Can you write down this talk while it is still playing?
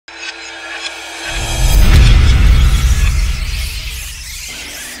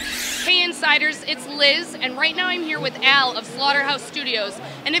Insiders, it's Liz, and right now I'm here with Al of Slaughterhouse Studios.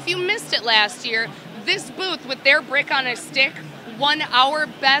 And if you missed it last year, this booth with their brick on a stick won our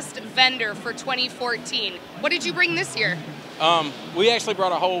best vendor for 2014. What did you bring this year? We actually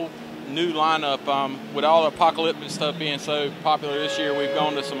brought a whole new lineup with all the apocalyptic stuff being so popular this year. We've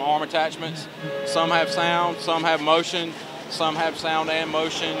gone to some arm attachments. Some have sound, some have motion, some have sound and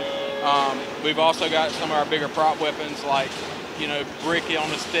motion. We've also got some of our bigger prop weapons like, you know, bricky on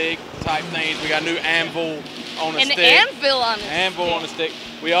the stick type things. We got a new anvil on the stick. An anvil on the stick. Anvil on the stick.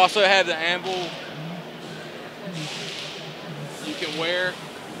 We also have the anvil you can wear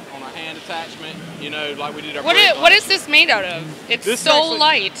on a hand attachment, you know, like we did our What is this made out of? It's so actually,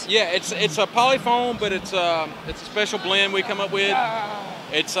 light. Yeah, it's a polyfoam, but it's a special blend we come up with.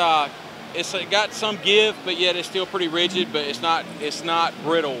 It's got some give, but yet it's still pretty rigid, but it's not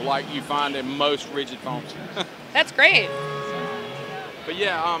brittle like you find in most rigid foams. That's great. But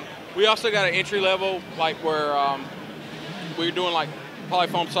yeah, we also got an entry level, like where we're doing like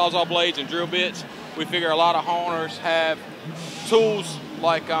polyfoam sawzall blades and drill bits. We figure a lot of homeowners have tools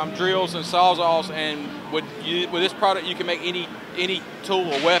like drills and sawzalls, and with this product you can make any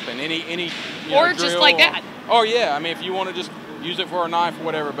tool a weapon, any or just like that. Oh yeah, I mean if you want to just use it for a knife or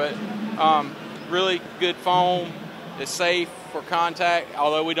whatever, but really good foam. It's safe for contact,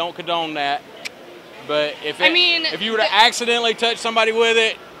 although we don't condone that. But if you were to accidentally touch somebody with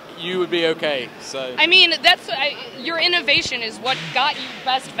it, you would be okay. So I mean, your innovation is what got you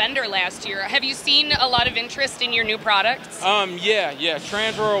best vendor last year. Have you seen a lot of interest in your new products? Yeah.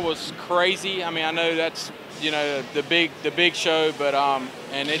 Transworld was crazy. I mean, I know that's, you know, the big show, but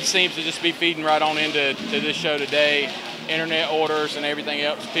and it seems to just be feeding right on into this show today. Internet orders and everything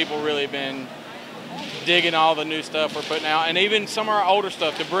else. People really have been digging all the new stuff we're putting out, and even some of our older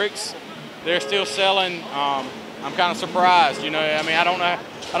stuff. The bricks, they're still selling. I'm kind of surprised, you know. I mean, I don't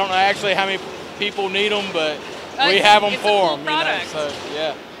know actually how many people need them, but we have them for them. You know, so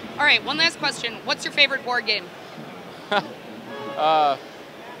yeah. All right, one last question. What's your favorite board game?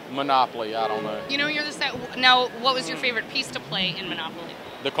 Monopoly. I don't know. You know, now. What was your favorite piece to play in Monopoly?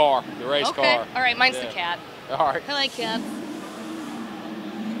 The car, the race car. All right, mine's the cat. All right. I like cats.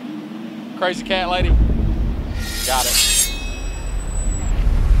 Crazy cat lady. Got it.